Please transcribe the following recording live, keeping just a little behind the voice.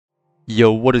Yo,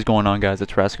 what is going on, guys?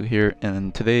 It's Rascal here,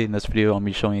 and today in this video I'll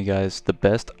be showing you guys the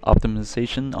best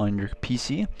optimization on your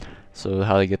PC. So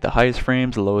how to get the highest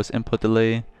frames, the lowest input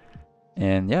delay,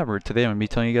 and yeah, today I'm going to be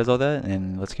telling you guys all that,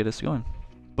 and let's get us going.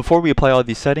 Before we apply all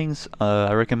these settings,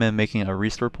 I recommend making a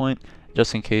restore point,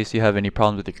 just in case you have any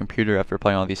problems with your computer after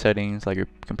applying all these settings, like your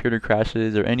computer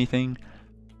crashes or anything.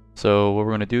 So what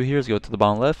we're going to do here is go to the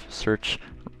bottom left, search,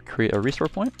 create a restore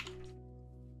point.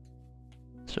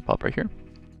 Should pop right here.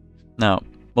 Now,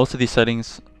 most of these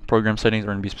settings, program settings, are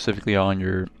going to be specifically on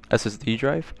your SSD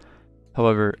drive.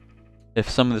 However, if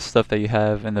some of the stuff that you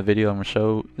have in the video I'm going to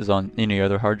show is on any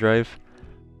other hard drive,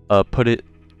 put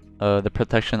the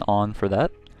protection on for that.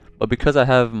 But because I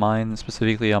have mine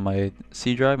specifically on my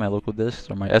C drive, my local disk,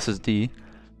 or my SSD,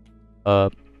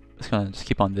 it's going to just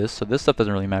keep on this. So this stuff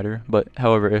doesn't really matter. But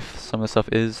however, if some of the stuff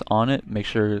is on it, make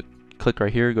sure click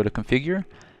right here, go to configure,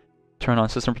 turn on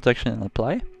system protection and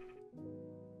apply.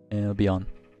 And it'll be on.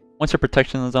 Once your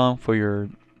protection is on for your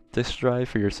disk drive,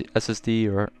 for your SSD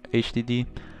or HDD,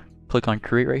 click on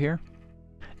create right here.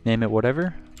 Name it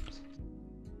whatever.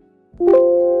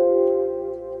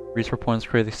 Restore point is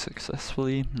created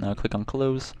successfully. Now click on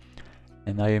close.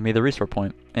 And now you made the restore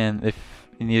point. And if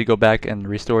you need to go back and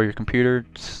restore your computer,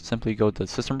 just simply go to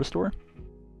system restore.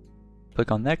 Click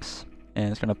on next,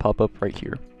 and it's going to pop up right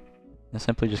here. And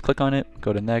simply just click on it,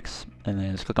 go to next, and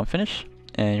then just click on finish.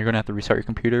 And you're going to have to restart your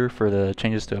computer for the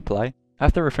changes to apply.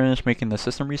 After we're finished making the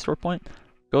system restore point,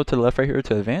 go to the left right here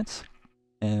to advanced,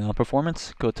 and on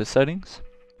performance, go to settings.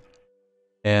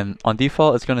 And on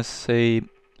default, it's going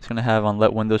to have on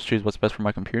let Windows choose what's best for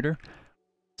my computer.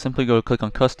 Simply go click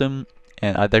on custom,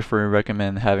 and I definitely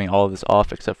recommend having all of this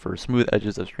off except for smooth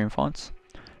edges of screen fonts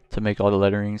to make all the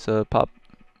letterings pop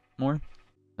more.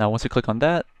 Now once you click on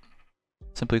that,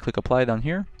 simply click apply down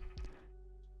here,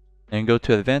 and go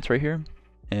to advanced right here.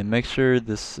 And make sure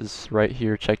this is right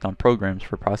here checked on programs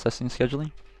for processing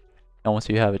scheduling. And once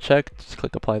you have it checked, just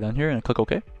click apply down here and click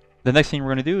OK. The next thing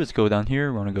we're going to do is go down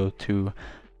here. We're going to go to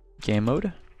game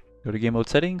mode. Go to game mode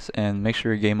settings and make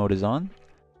sure your game mode is on.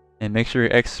 And make sure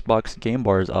your Xbox game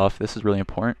bar is off. This is really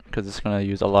important because it's going to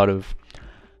use a lot of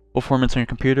performance on your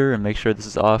computer, and make sure this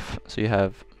is off so you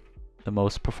have the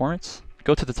most performance.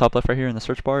 Go to the top left right here in the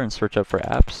search bar and search up for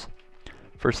apps.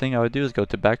 First thing I would do is go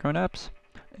to background apps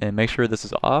and make sure this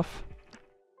is off.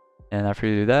 And after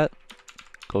you do that,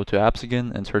 go to apps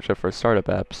again and search up for startup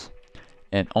apps.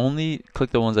 And only click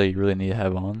the ones that you really need to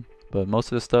have on. But most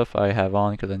of the stuff I have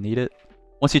on because I need it.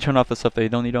 Once you turn off the stuff that you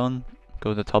don't need on,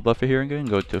 go to the top left here again and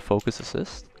go to focus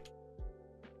assist.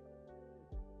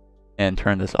 And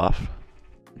turn this off.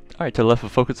 Alright, to the left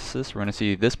of focus assist, we're going to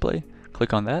see display.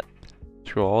 Click on that.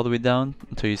 Scroll all the way down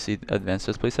until you see advanced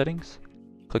display settings.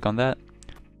 Click on that.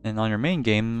 And on your main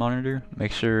game monitor,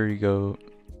 make sure you go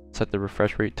set the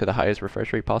refresh rate to the highest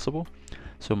refresh rate possible.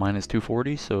 So mine is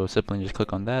 240, so simply just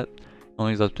click on that. It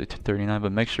only goes up to 239,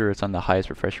 but make sure it's on the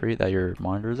highest refresh rate that your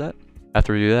monitor is at.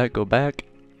 After you do that, go back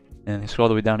and scroll all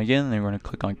the way down again, and you're going to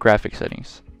click on graphic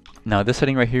settings. Now this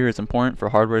setting right here is important for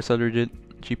hardware accelerated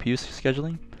GPU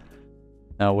scheduling.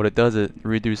 Now what it does is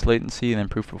reduce latency and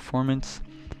improve performance.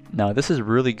 Now this is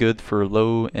really good for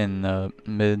low and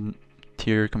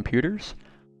mid-tier computers.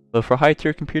 But for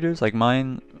high-tier computers like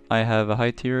mine, I have a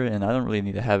high tier and I don't really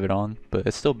need to have it on, but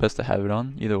it's still best to have it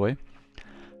on either way.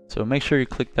 So make sure you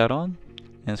click that on,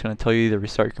 and it's going to tell you to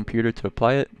restart your computer to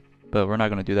apply it, but we're not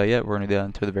going to do that yet. We're going to do that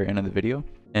until the very end of the video.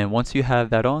 And once you have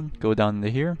that on, go down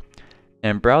to here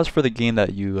and browse for the game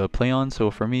that you play on. So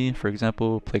for me, for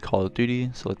example, play Call of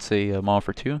Duty. So let's say Modern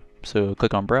Warfare 2. So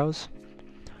click on browse.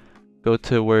 Go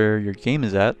to where your game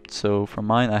is at. So for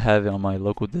mine, I have it on my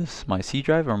local disk, my C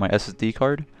drive or my SSD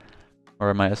card.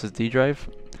 Or my SSD drive.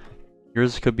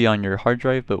 Yours could be on your hard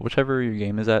drive, but whichever your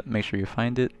game is at, make sure you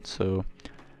find it. So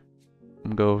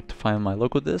I'm going to go to find my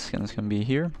local disk, and it's going to be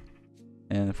here.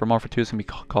 And for Modern Warfare 2, it's going to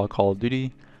be called Call of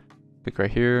Duty. Click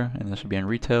right here, and this should be in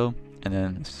retail, and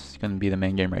then it's going to be the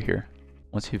main game right here.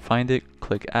 Once you find it,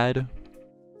 click add, and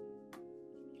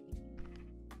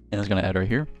it's going to add right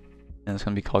here. And it's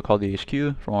going to be called Call of Duty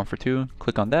HQ for Modern Warfare 2.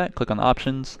 Click on that, click on the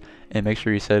options, and make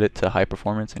sure you set it to high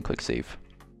performance and click save.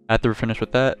 After we're finished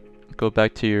with that, go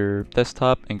back to your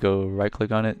desktop and go right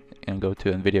click on it and go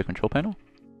to NVIDIA control panel.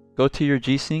 Go to your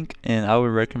G-Sync, and I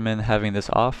would recommend having this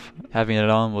off. Having it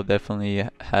on will definitely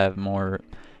have more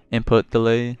input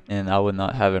delay, and I would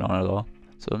not have it on at all.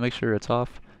 So make sure it's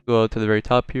off. Go to the very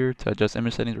top here to adjust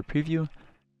image settings or preview.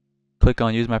 Click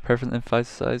on use my preference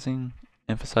emphasizing,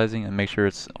 and make sure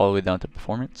it's all the way down to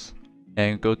performance.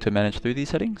 And go to manage 3D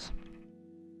settings.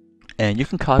 And you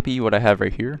can copy what I have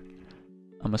right here.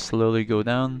 I'm gonna slowly go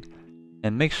down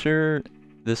and make sure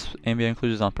This ambient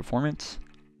inclusion is on performance.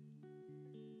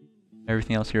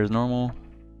 Everything else here is normal.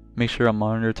 Make sure on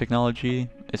monitor technology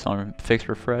it's on fixed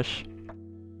refresh,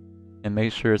 and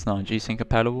make sure it's not on G-Sync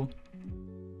compatible.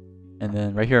 And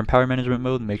then right here in power management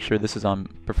mode, make sure this is on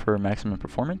prefer maximum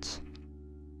performance.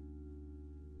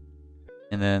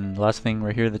 And then the last thing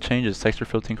right here, the change is texture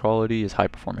filtering quality is high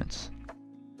performance.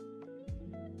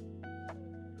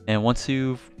 And once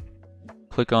you've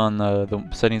click on the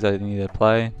settings that you need to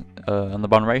apply, on the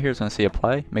bottom right here it's going to say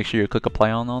apply. Make sure you click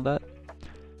apply on all that.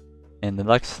 And the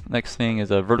next thing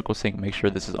is a vertical sync. Make sure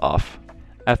this is off.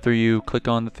 After you click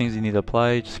on the things you need to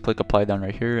apply, just click apply down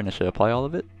right here and it should apply all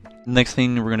of it. Next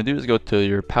thing we're going to do is go to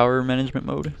your power management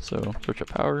mode. So search up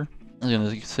power. I'm going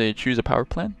to say choose a power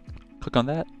plan. Click on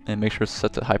that and make sure it's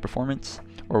set to high performance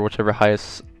or whichever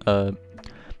highest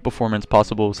performance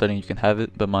possible setting you can have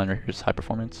it, but mine right here is high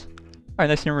performance. Alright,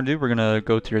 next thing we're going to do, we're going to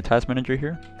go to your task manager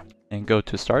here and go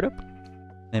to startup.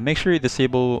 And make sure you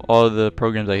disable all of the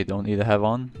programs that you don't need to have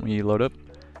on when you load up.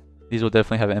 These will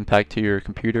definitely have an impact to your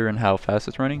computer and how fast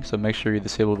it's running, so make sure you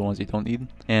disable the ones you don't need.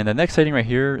 And the next setting right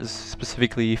here is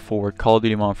specifically for Call of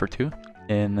Duty Modern Warfare 2.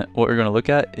 And what we're going to look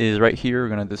at is right here,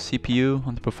 we're going to do CPU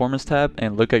on the performance tab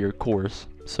and look at your cores.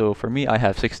 So for me, I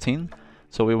have 16.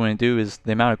 So what we want to do is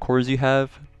the amount of cores you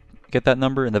have, get that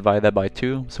number and divide that by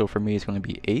 2. So for me, it's going to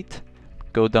be 8.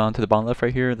 Go down to the bottom left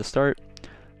right here, the start.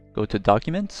 Go to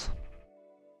Documents.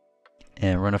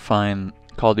 And we're going to find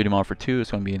Call of Duty Modern Warfare 2.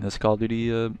 It's going to be in this Call of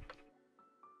Duty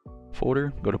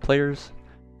folder. Go to Players.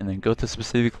 And then go to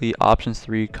specifically Options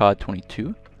 3 COD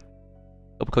 22.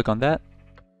 Double click on that.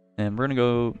 And we're going to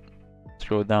go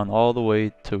scroll down all the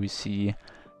way till we see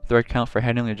thread count for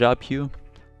handling a job queue.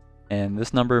 And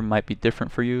this number might be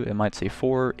different for you. It might say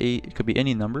 4, 8, it could be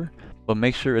any number. But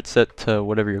make sure it's set to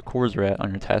whatever your cores are at on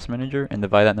your task manager and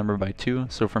divide that number by 2.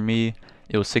 So for me,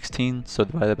 it was 16, so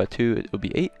divide that by 2, it would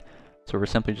be 8. So we're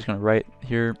simply just going to write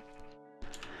here,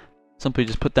 simply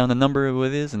just put down the number of what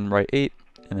it is and write 8.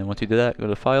 And then once you do that, go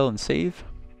to File and Save.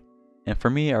 And for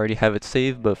me, I already have it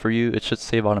saved, but for you, it should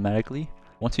save automatically.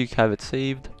 Once you have it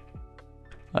saved,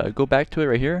 go back to it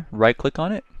right here, right click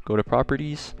on it, go to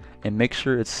Properties, and make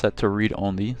sure it's set to read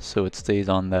only so it stays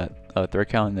on that thread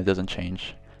count and it doesn't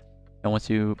change. And once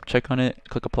you check on it,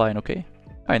 click Apply and OK.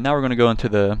 Alright, now we're going to go into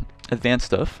the advanced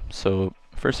stuff. So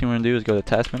first thing we're going to do is go to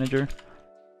Task Manager.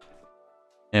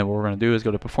 And what we're going to do is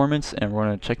go to Performance and we're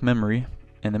going to check Memory.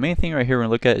 And the main thing right here we're going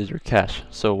to look at is your cache.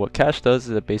 So what cache does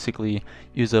is it basically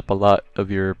uses up a lot of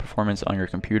your performance on your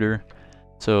computer.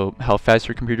 So how fast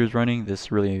your computer is running,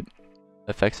 this really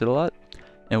affects it a lot.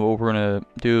 And what we're going to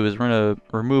do is we're going to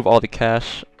remove all the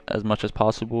cache as much as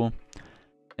possible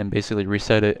and basically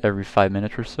reset it every 5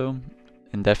 minutes or so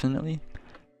indefinitely.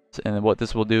 And what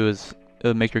this will do is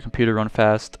it'll make your computer run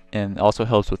fast and also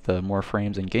helps with more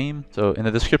frames in game. So in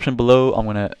the description below, I'm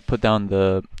going to put down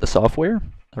the software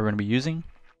that we're going to be using.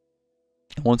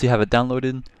 And once you have it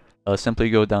downloaded,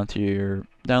 simply go down to your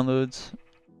downloads.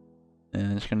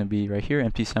 And it's going to be right here,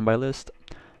 empty standby list.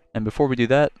 And before we do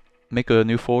that, make a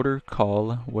new folder,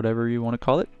 call whatever you want to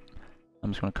call it.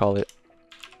 I'm just going to call it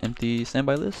empty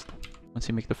standby list. Once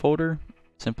you make the folder,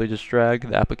 simply just drag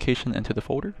the application into the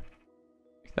folder,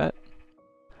 like that.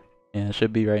 And it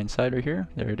should be right inside right here.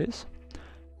 There it is.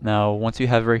 Now, once you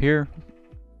have it right here,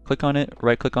 click on it,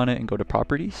 right click on it and go to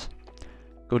Properties.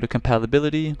 Go to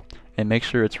Compatibility and make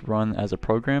sure it's run as a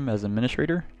program as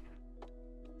administrator.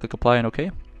 Click Apply and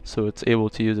OK. So it's able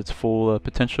to use its full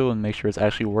potential and make sure it's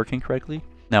actually working correctly.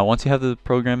 Now once you have the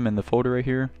program in the folder right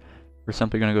here, we're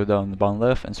simply going to go down the bottom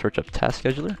left and search up Task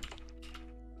Scheduler.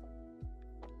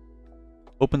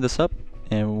 Open this up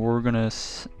and we're going to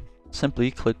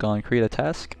simply click on Create a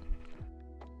Task.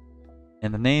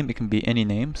 And the name, it can be any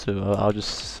name, so I'll just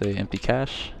say empty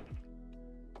cache.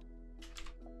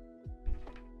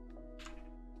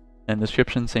 And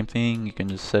description, same thing, you can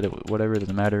just set it whatever, it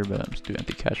doesn't matter, but I'm just do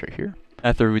empty cache right here.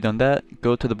 After we've done that,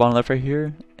 go to the bottom left right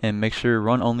here and make sure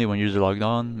run only when user logged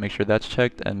on. Make sure that's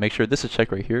checked and make sure this is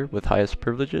checked right here with highest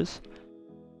privileges.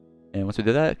 And once we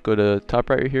do that, go to top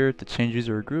right here to change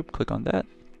user or group, click on that.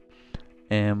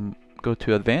 And go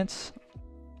to advanced,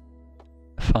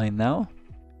 find now.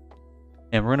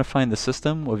 And we're going to find the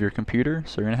system of your computer.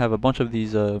 So you're going to have a bunch of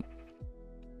these logins,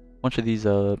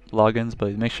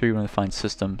 but make sure you're going to find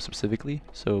system specifically.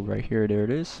 So right here, there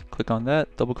it is. Click on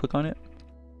that, double click on it.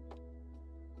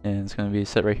 And it's going to be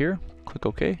set right here. Click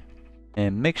OK.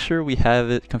 And make sure we have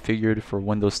it configured for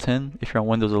Windows 10. If you're on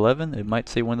Windows 11, it might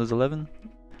say Windows 11.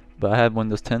 But I have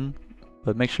Windows 10.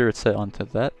 But make sure it's set onto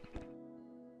that.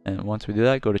 And once we do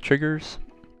that, go to Triggers.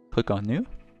 Click on New.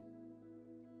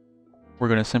 We're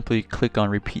going to simply click on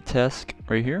Repeat Task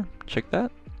right here. Check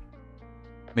that.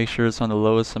 Make sure it's on the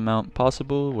lowest amount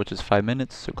possible, which is 5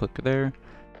 minutes, so click there.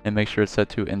 And make sure it's set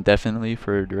to indefinitely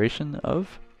for duration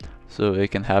of, so it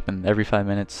can happen every 5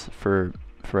 minutes for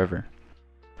forever.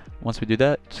 Once we do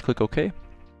that, just click OK.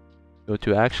 Go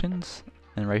to Actions,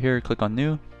 and right here, click on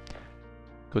New.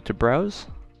 Go to Browse,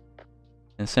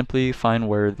 and simply find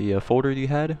where the folder you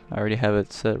had. I already have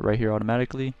it set right here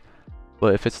automatically.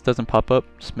 But if it doesn't pop up,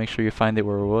 just make sure you find it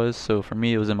where it was. So for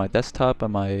me, it was in my desktop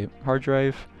on my hard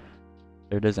drive.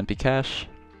 There it is, empty cache.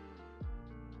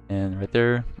 And right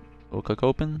there, we'll click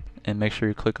Open, and make sure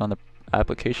you click on the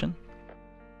application.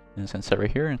 And it's gonna set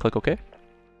right here, and click OK.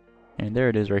 And there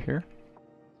it is right here.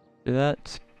 Do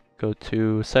that, go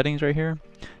to Settings right here,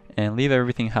 and leave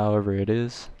everything however it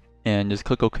is, and just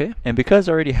click OK. And because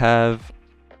I already have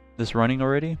this running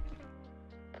already,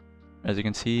 as you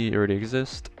can see, it already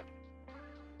exists.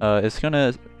 It's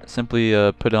gonna simply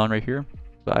put it on right here,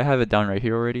 but I have it down right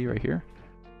here already, right here.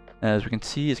 As we can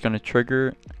see, it's gonna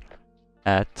trigger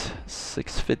at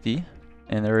 6:50,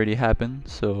 and it already happened.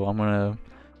 So I'm gonna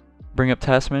bring up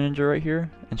Task Manager right here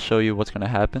and show you what's gonna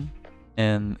happen.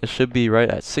 And it should be right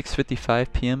at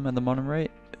 6:55 p.m. at the bottom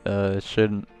right. It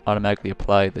should automatically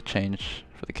apply the change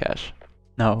for the cache.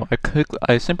 Now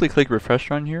I simply click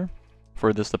refresh run here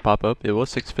for this to pop up. It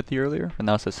was 6:50 earlier, but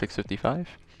now it says 6:55.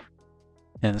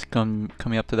 And it's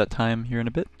coming up to that time here in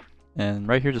a bit. And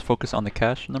right here, just focus on the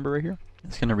cache number right here.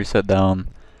 It's gonna reset down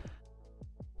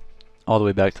all the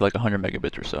way back to like 100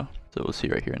 megabits or so. So we'll see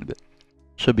right here in a bit.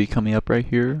 Should be coming up right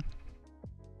here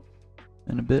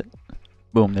in a bit.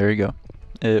 Boom, there you go.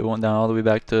 It went down all the way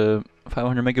back to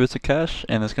 500 megabits of cache,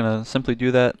 and it's gonna simply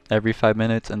do that every 5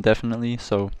 minutes indefinitely.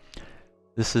 So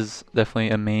this is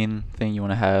definitely a main thing you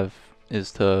wanna have,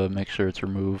 is to make sure it's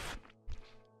removed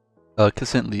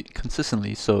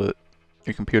consistently so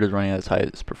your computer is running at its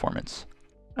highest performance.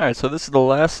 Alright, so this is the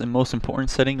last and most important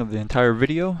setting of the entire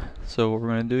video. So what we're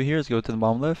going to do here is go to the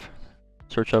bottom left,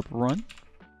 search up run,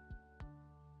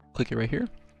 click it right here,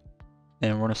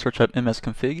 and we're going to search up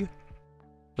msconfig,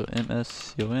 so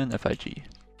msconfig,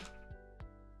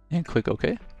 and click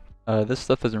OK. This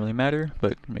stuff doesn't really matter,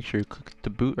 but make sure you click to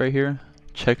boot right here,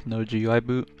 check no GUI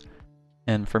boot,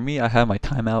 and for me I have my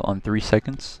timeout on 3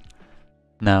 seconds.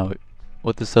 Now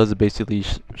what this does, it basically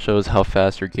shows how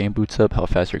fast your game boots up, how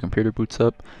fast your computer boots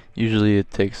up. Usually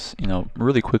it takes,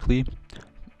 really quickly,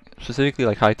 specifically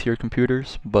like high tier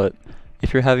computers, but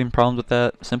if you're having problems with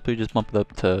that, simply just bump it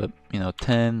up to,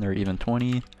 10 or even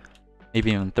 20,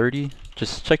 maybe even 30.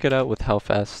 Just check it out with how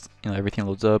fast, everything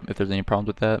loads up, if there's any problems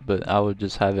with that, but I would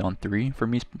just have it on 3 for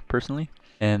me personally.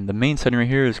 And the main setting right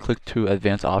here is click to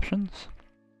advanced options.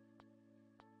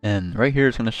 And right here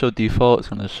it's going to show default, it's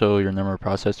going to show your number of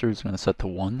processors, it's going to set to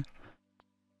 1.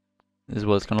 This is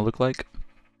what it's going to look like.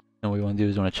 And what you want to do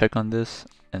is you want to check on this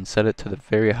and set it to the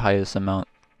very highest amount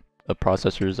of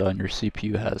processors on your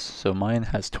CPU has. So mine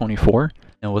has 24.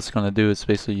 And what it's going to do is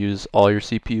basically use all your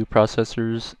CPU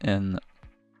processors and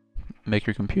make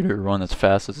your computer run as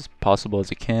fast as possible as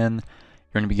it can.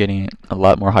 You're going to be getting a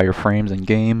lot more higher frames in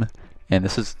game. And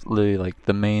this is literally like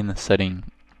the main setting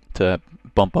to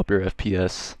bump up your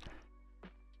FPS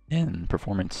and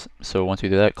performance. So once you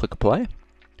do that, click apply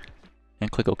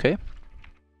and click OK.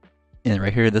 And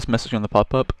right here, this message is going to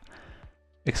pop up,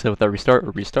 except without restart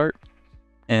or restart.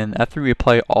 And after we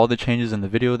apply all the changes in the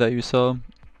video that you saw,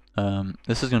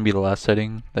 this is going to be the last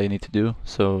setting that you need to do.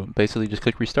 So basically just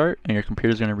click restart and your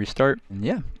computer is going to restart. And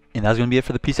yeah, and that's going to be it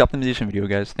for the PC optimization video,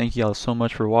 guys. Thank you all so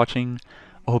much for watching.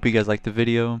 I hope you guys liked the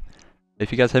video.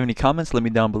 If you guys have any comments, let me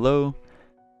down below.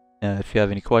 If you have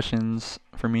any questions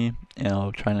for me, and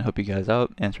I'll try and help you guys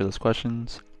out, answer those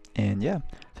questions. And yeah,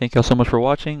 thank you all so much for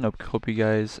watching. I hope you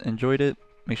guys enjoyed it.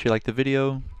 Make sure you like the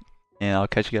video, and I'll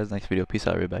catch you guys next video. Peace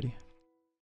out, everybody.